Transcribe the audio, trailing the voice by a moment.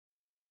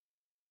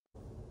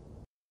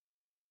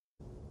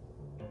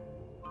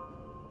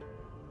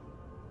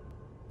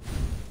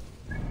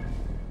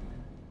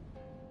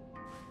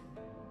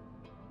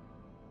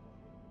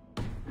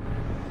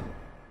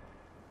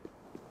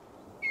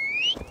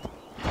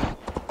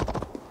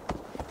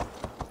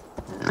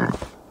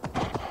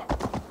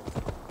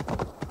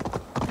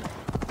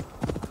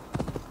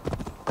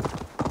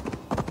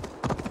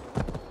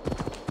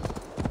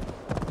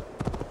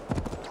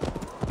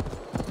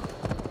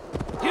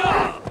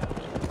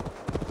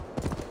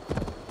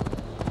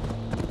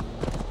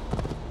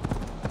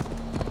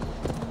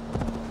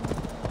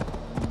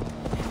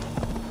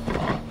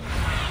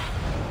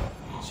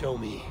Show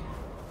me.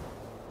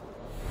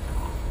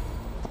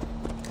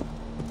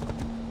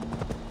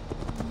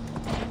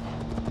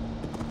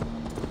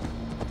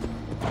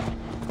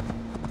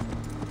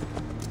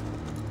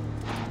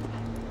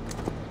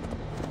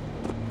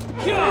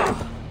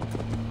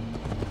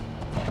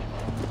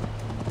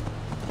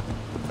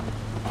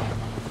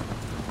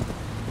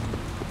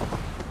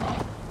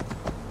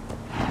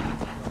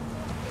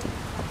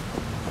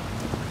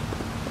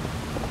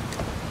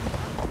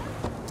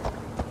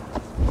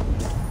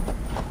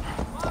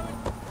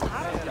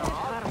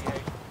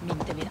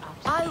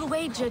 I'll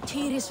wager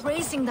Tyr is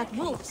raising that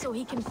wolf so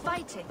he can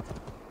fight it.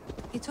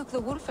 He took the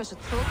wolf as a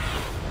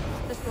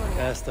trophy. The story.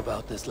 Asked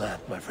about this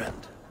land, my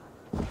friend.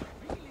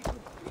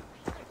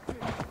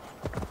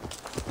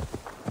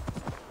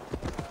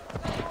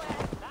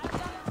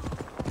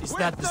 Is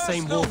that the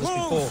same wolf as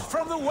before?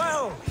 From the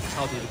well!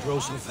 How did it grow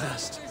so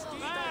fast?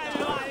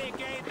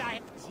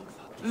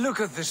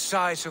 Look at the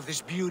size of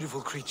this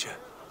beautiful creature.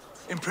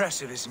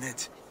 Impressive, isn't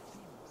it?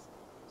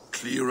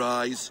 Clear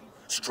eyes,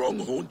 strong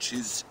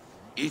haunches.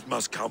 It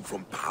must come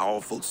from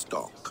powerful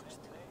stock.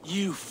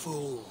 You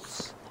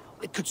fools.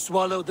 It could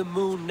swallow the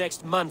moon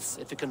next month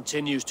if it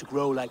continues to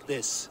grow like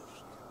this.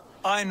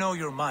 I know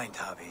your mind,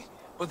 Javi,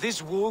 but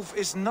this wolf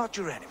is not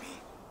your enemy.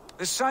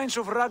 The signs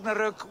of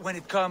Ragnarök, when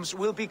it comes,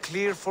 will be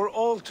clear for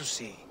all to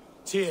see.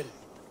 Tyr,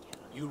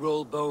 you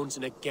roll bones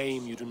in a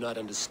game you do not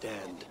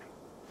understand.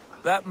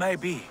 That may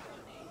be,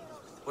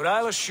 but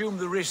I'll assume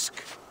the risk.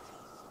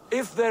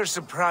 If there's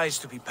a price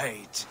to be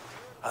paid,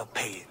 I'll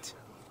pay it.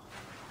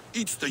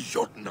 It's the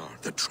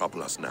Jotnar that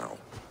trouble us now.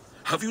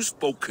 Have you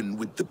spoken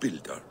with the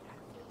builder?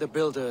 The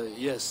builder,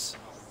 yes.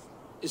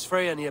 Is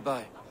Freya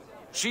nearby?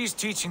 She's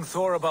teaching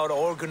Thor about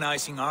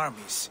organizing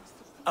armies.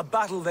 A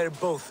battle they're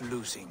both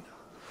losing.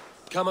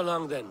 Come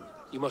along then.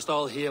 You must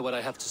all hear what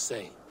I have to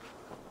say.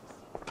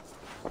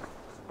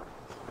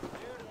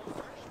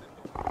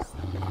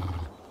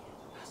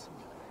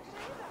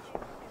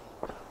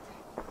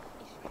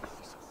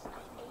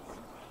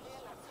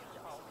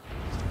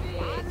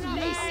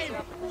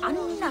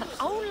 Annar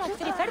álag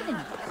fyrir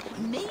ferðina.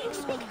 Megin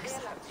smíks.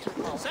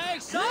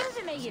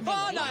 Norðu megin.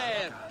 Bana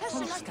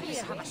Þessu skal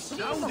ég hafa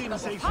síðan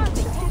og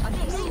farið að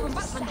nýjum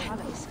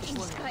vatnahafið.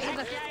 Skilska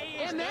yfir.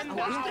 Ég með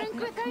á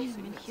ströngvekæ.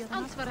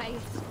 Ansvara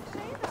eitt.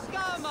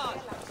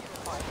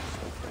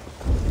 Skaman!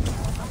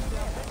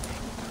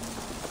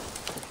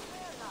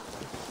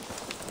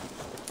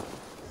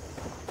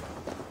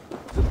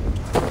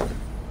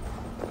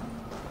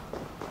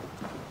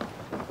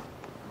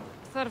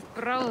 Þarf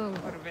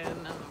bráðungur við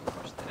hennan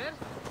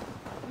kostur.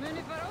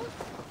 Muni bara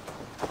út.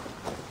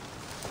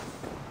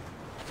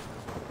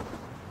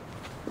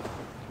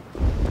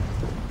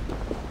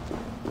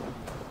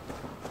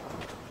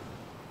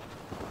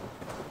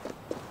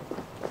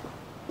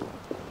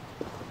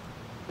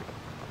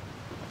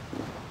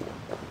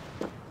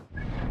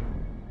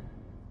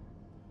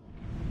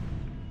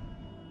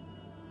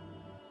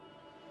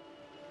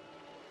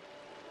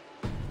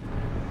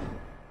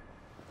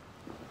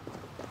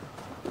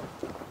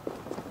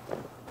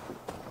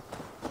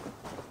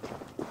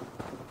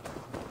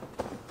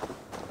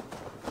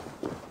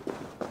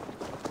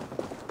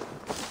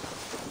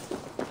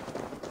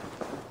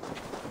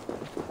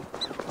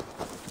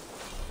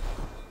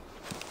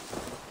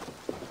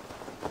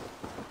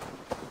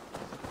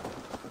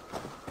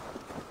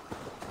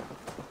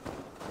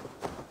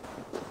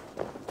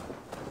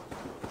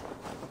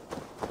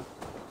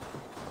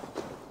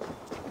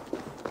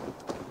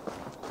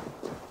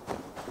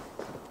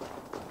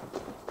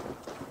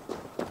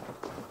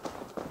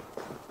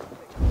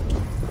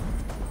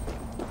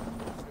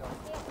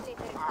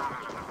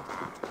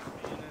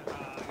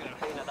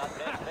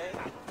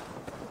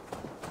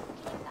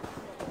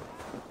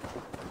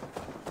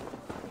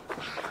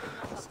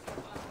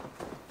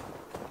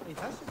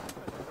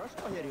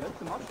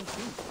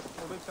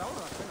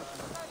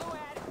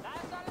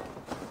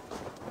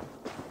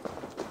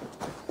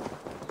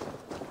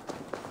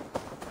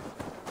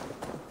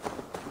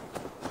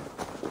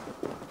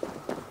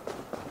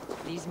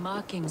 These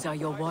markings are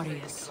your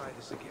warriors.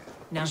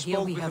 Now You here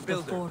spoke we with have the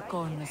the builder. four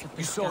corners of the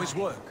You saw his sky,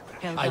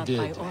 work. held I up did.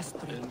 by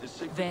Ostri,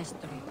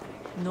 Vestri,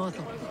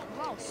 Northern,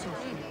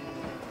 Sofri.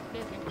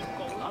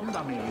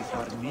 Landa mig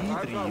þar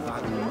niðri í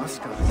varum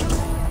maskar.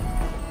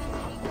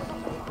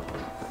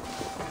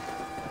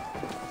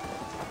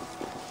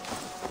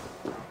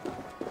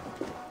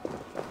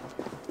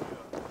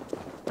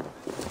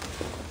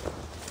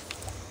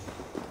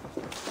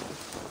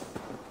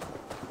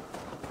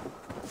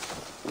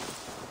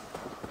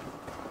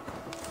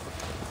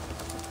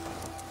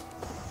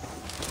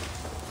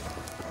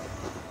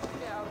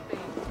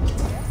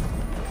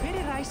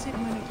 Fyrir ræsir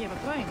muni gefa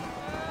gaum.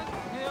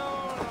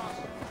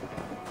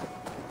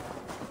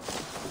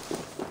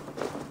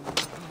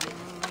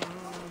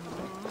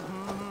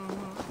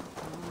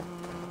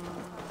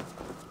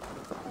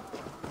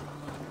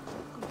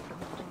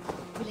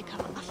 Vil ég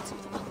hafa allt sem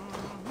þú átt.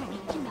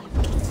 Ekki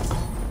meira.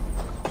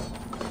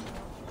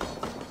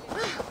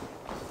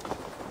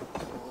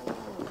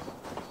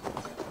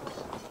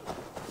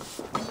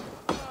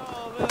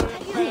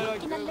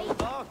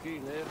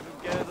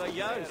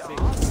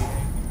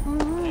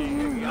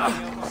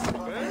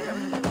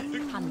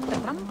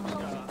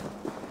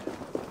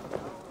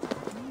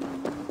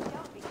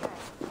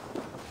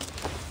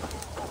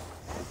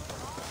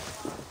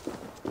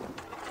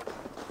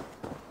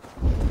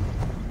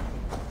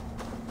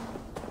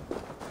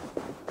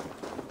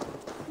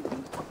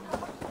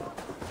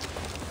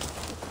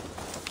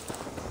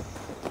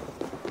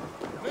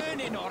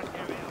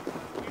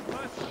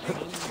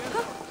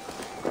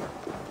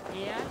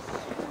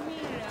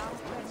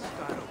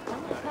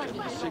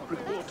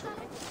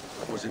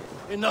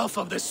 Enough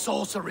of this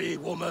sorcery,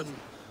 woman.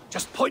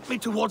 Just point me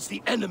towards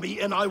the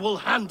enemy and I will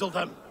handle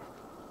them.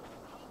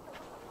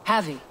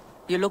 Javi,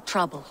 you look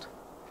troubled.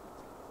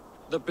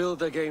 The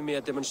builder gave me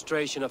a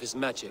demonstration of his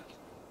magic.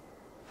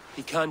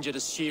 He conjured a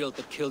shield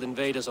that killed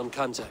invaders on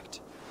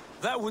contact.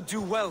 That would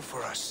do well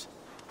for us.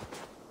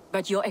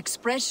 But your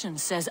expression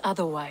says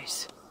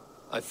otherwise.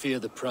 I fear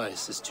the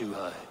price is too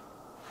high.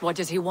 What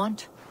does he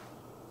want?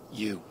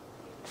 You.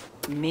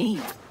 Me?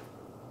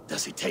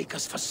 Does he take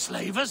us for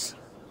slavers?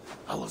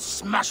 I will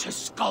smash his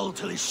skull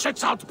till he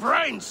shits out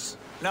brains!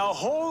 Now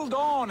hold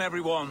on,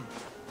 everyone.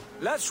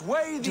 Let's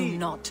weigh the... Do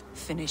not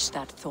finish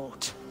that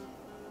thought.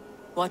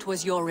 What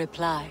was your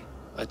reply?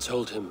 I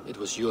told him it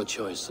was your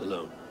choice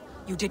alone.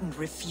 You didn't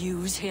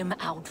refuse him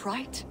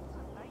outright?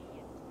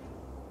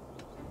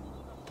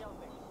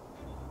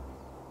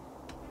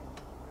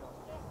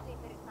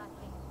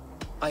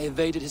 I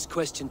evaded his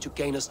question to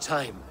gain us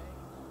time.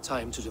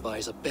 Time to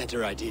devise a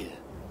better idea.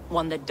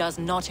 One that does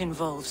not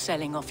involve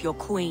selling off your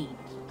queen,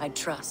 I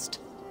trust.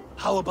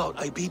 How about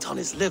I beat on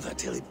his liver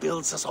till he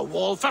builds us a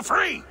wall for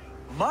free?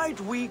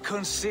 Might we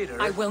consider...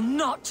 I will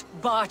not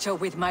barter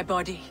with my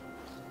body.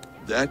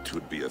 That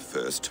would be a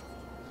first.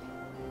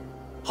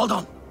 Hold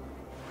on.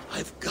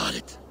 I've got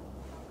it.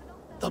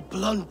 The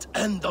blunt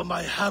end of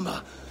my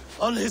hammer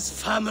on his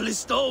family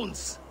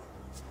stones.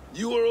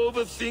 You are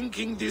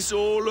overthinking this,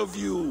 all of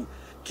you.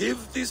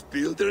 Give this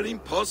builder an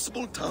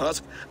impossible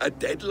task, a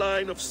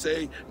deadline of,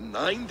 say,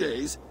 9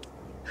 days.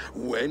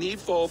 When he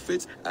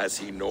forfeits, as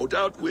he no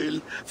doubt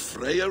will,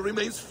 Freya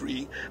remains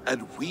free,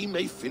 and we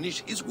may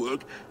finish his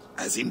work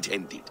as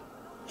intended.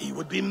 He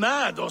would be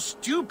mad or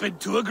stupid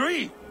to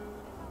agree.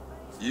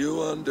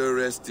 You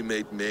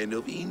underestimate men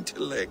of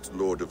intellect,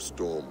 Lord of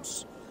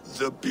Storms.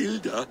 The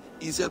builder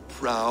is a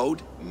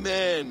proud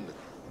man.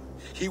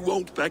 He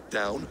won't back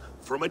down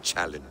from a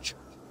challenge.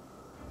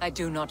 I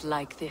do not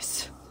like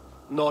this.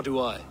 Nor do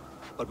I,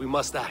 but we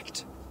must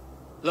act.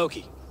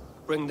 Loki,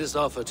 bring this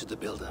offer to the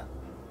builder.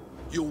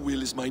 Your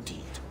will is my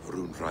deed,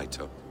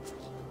 Runewriter.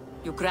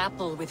 You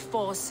grapple with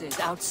forces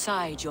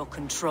outside your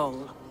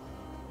control.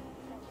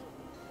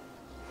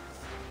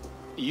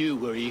 You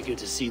were eager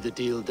to see the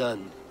deal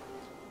done.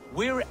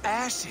 We're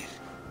Acid.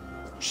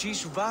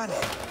 She's Vani.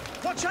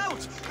 Watch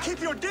out!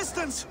 Keep your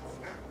distance!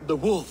 The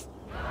wolf!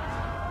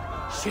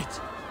 Shit!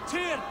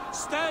 Tyr,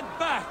 stand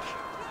back!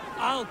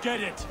 I'll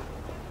get it!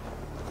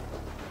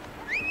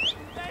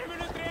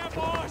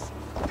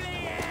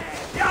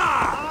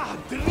 Ja!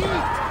 Driet!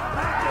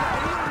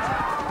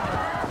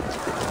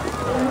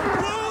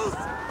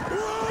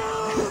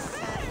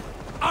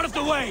 Out of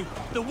the way!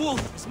 The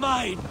wolf is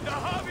mine!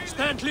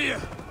 Stand clear!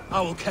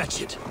 I will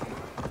catch it.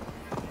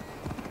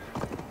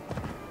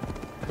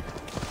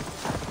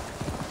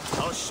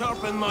 I'll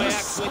sharpen my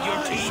axe with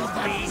your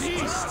teeth,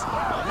 beast!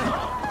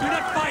 Do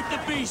not fight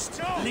the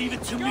beast! Leave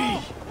it to me!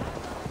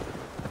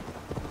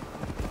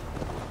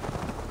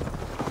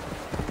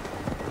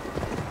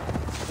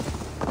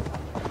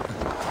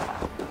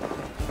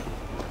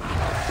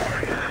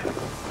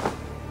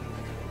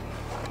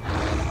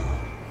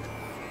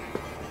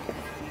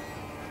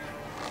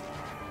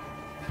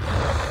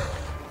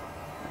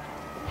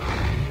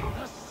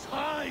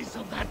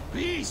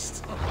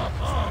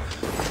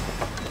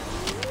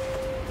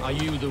 Are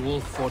you the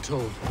wolf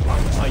foretold?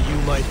 Are you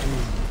my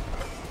doom?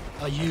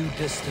 Are you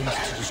destined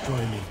to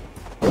destroy me?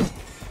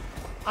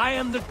 I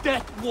am the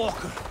Death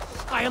Walker.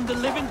 I am the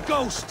living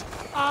ghost.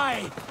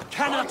 I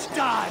cannot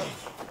die.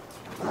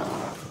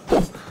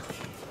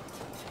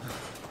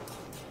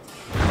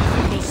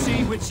 We'll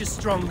see which is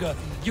stronger,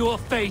 your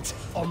fate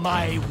or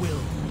my will.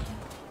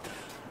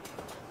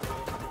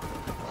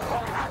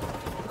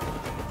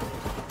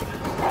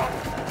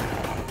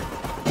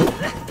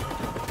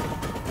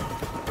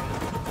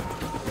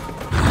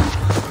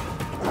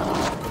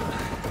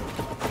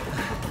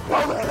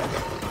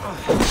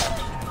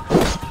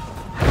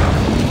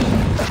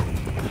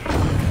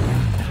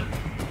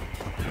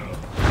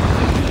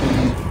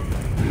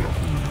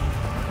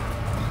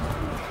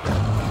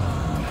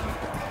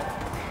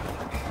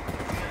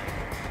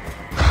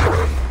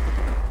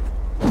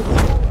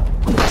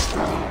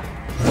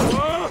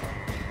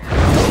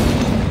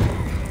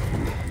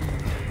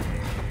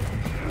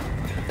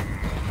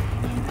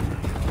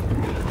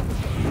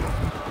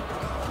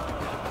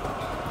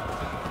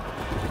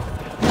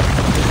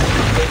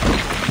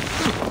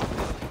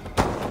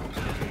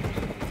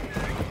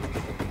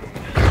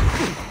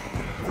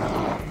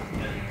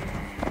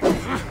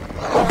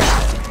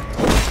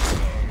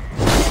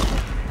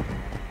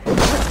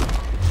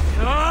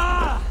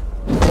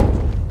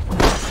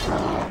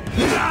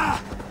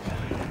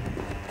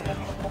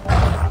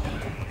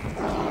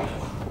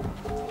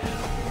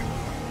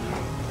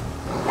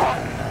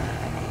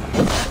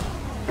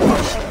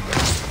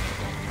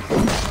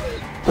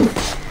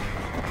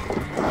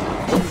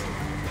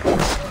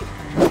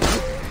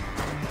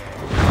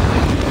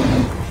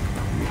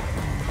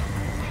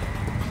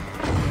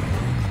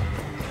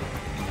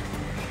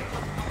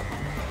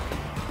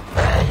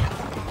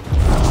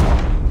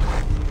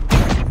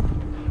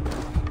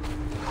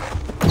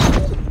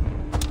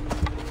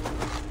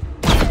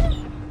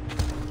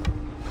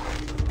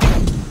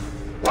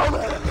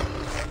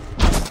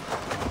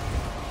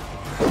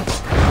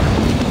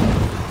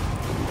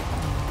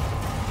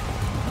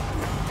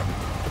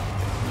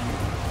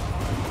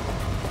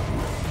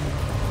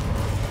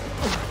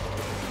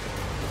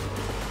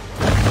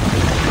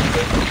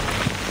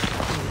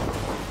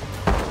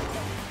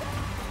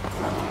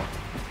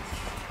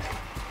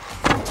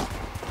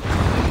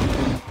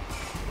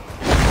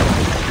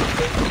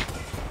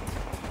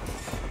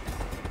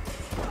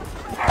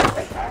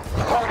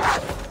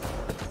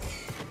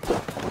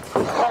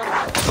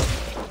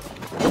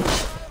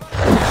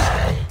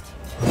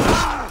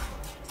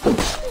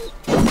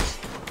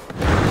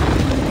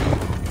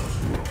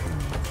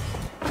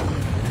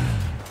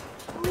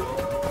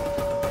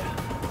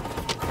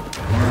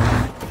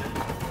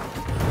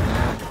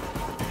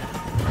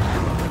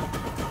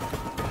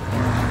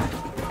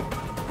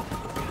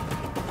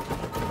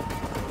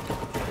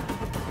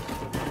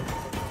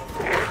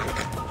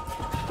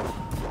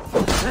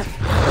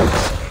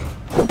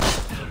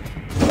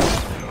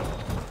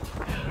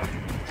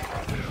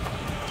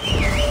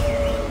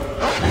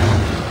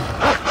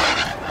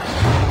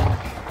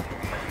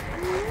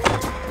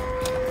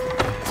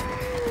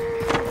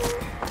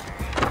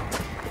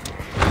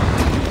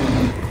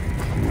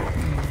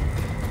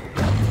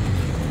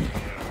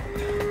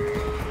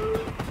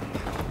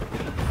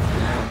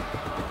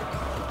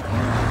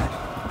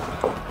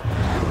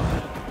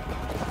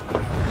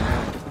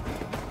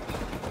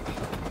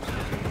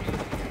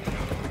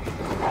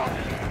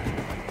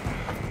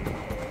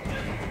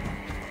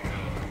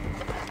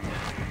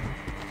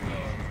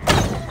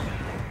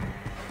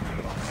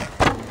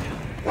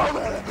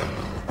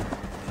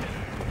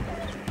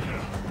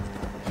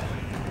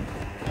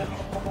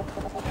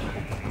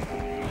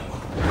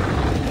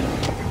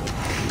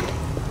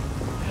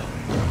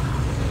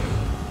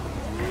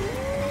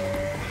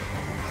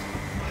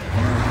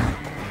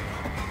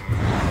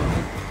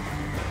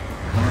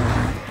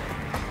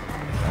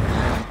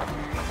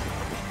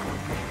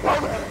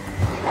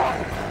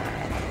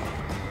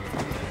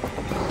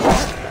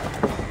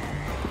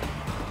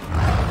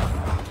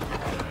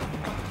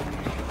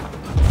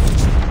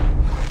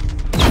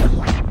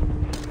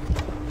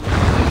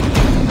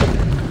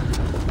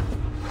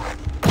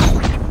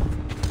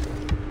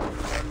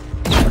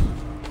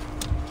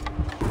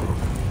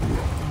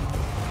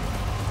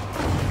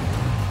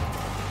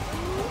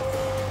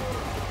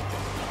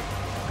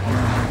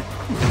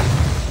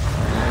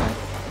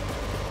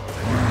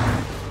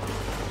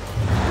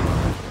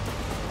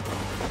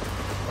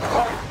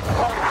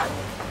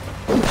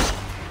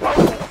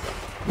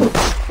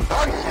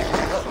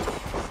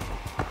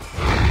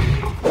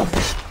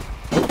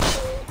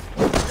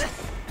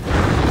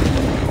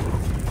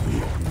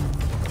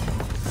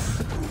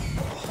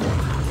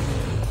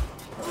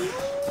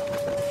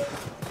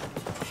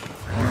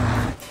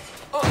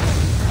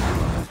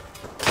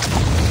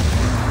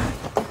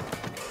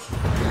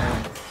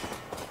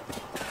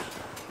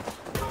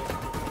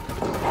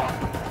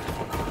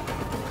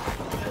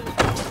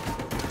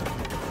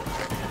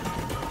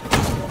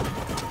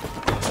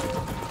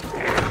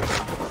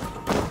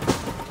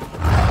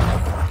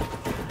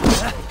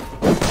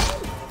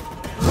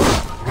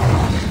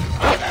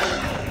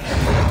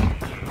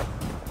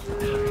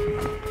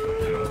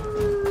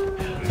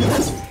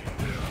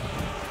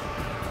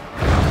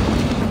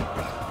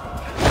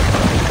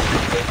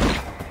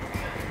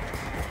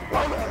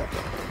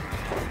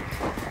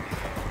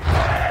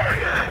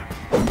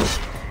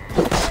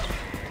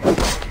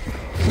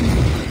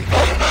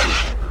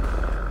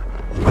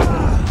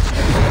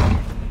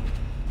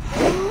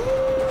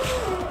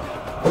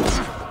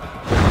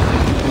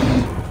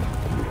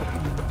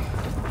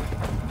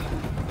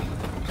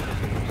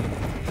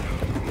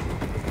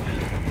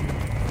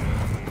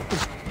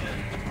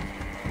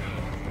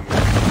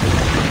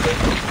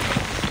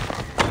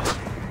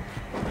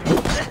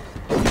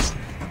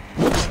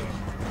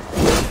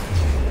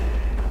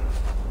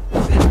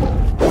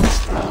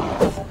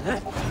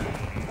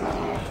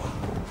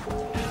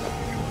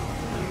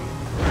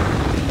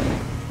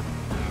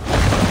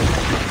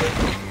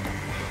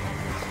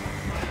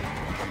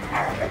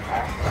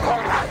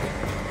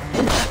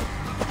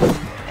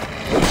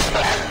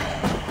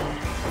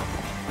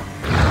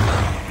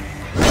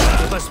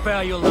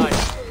 spare your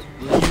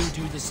life. Will you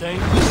do the same?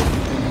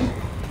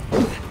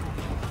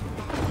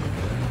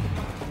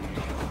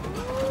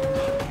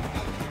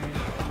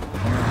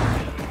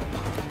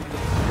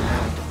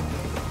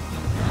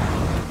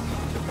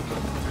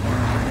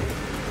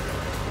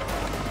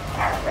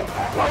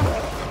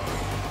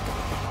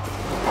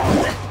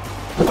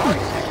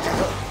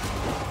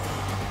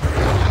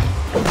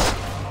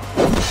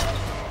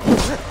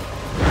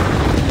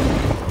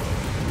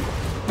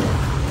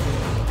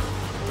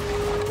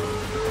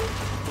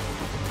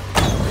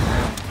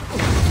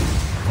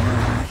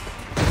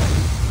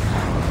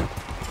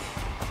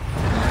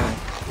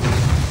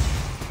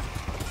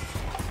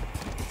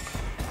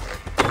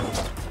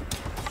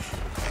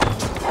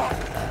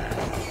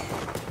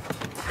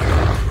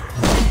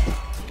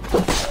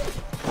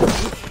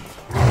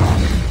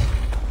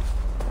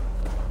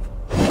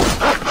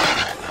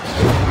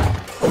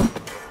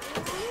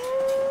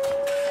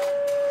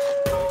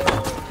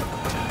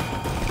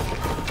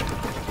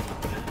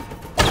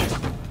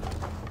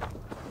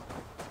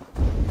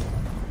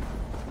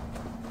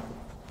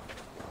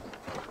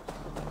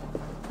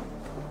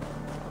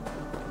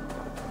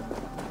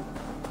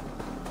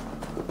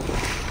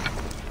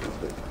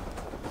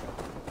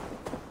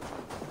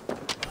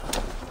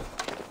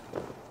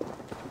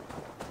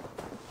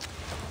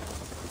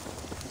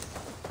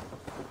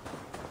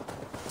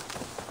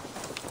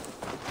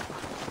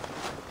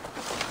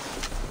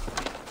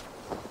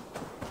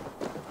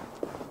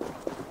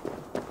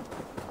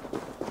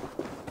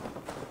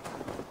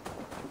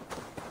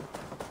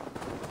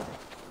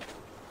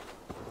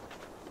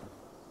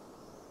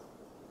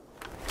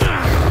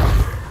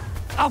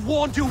 I've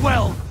warned you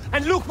well,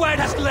 and look where it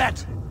has led!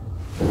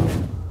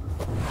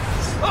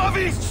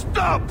 Avi,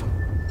 stop!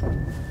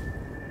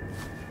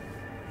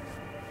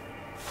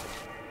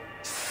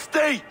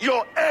 Stay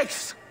your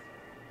ex!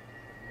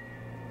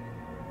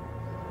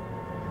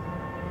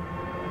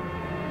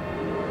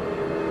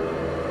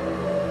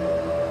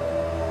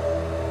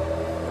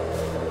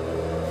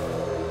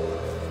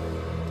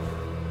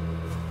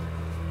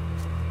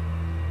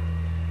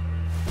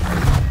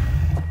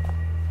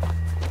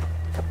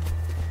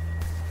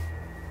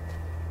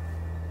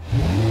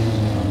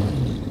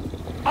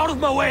 Out of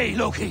my way,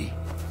 Loki!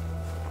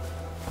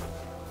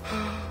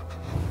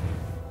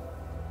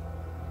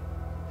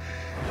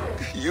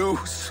 You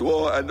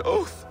swore an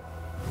oath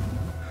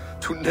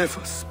to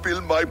never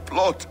spill my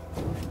blood.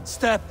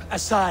 Step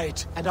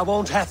aside, and I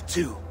won't have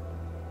to.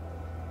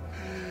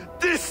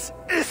 This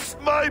is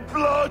my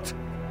blood!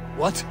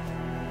 What?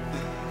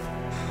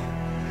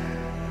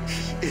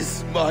 He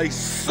is my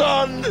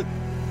son!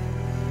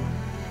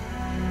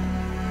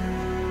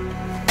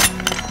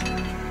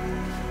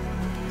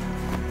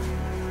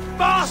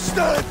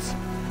 Bastards!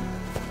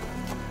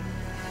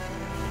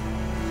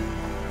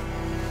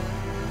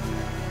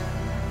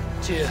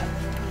 Tyr,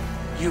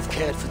 you've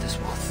cared for this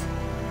wolf.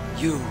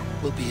 You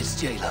will be his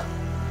jailer.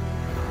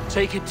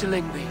 Take it to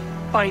Lingby.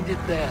 Find it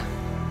there.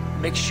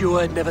 Make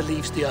sure it never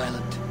leaves the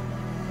island.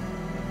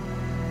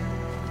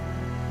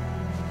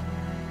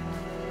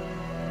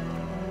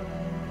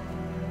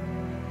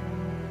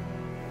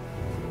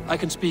 I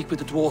can speak with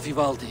the dwarf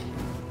Ivaldi.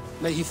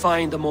 May he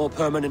find a more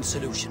permanent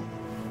solution.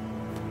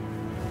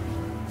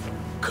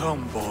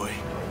 Come, boy.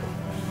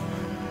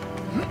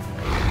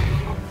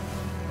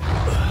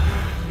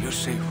 You're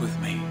safe with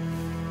me.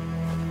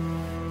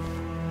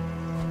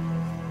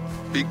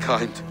 Be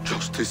kind,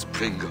 Justice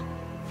Bringer.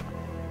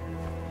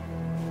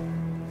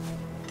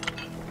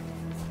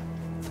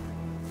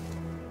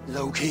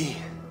 Loki,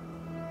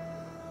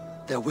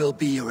 there will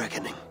be a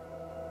reckoning.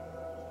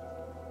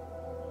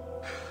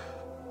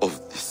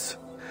 Of this,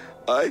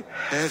 I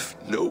have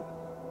no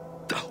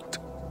doubt.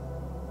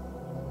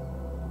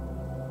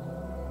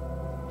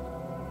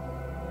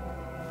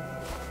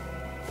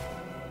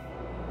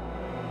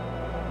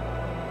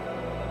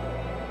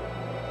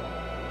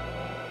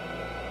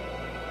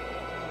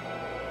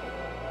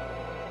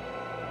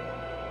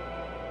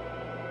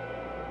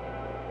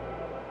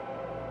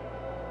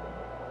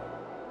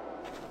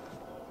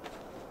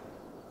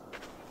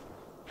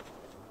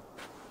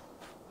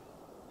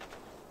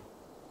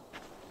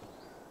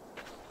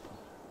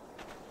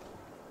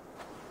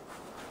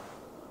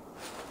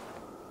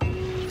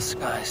 The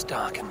skies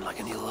darken like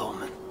an ill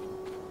omen.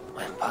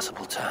 My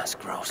impossible task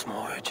grows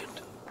more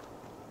urgent.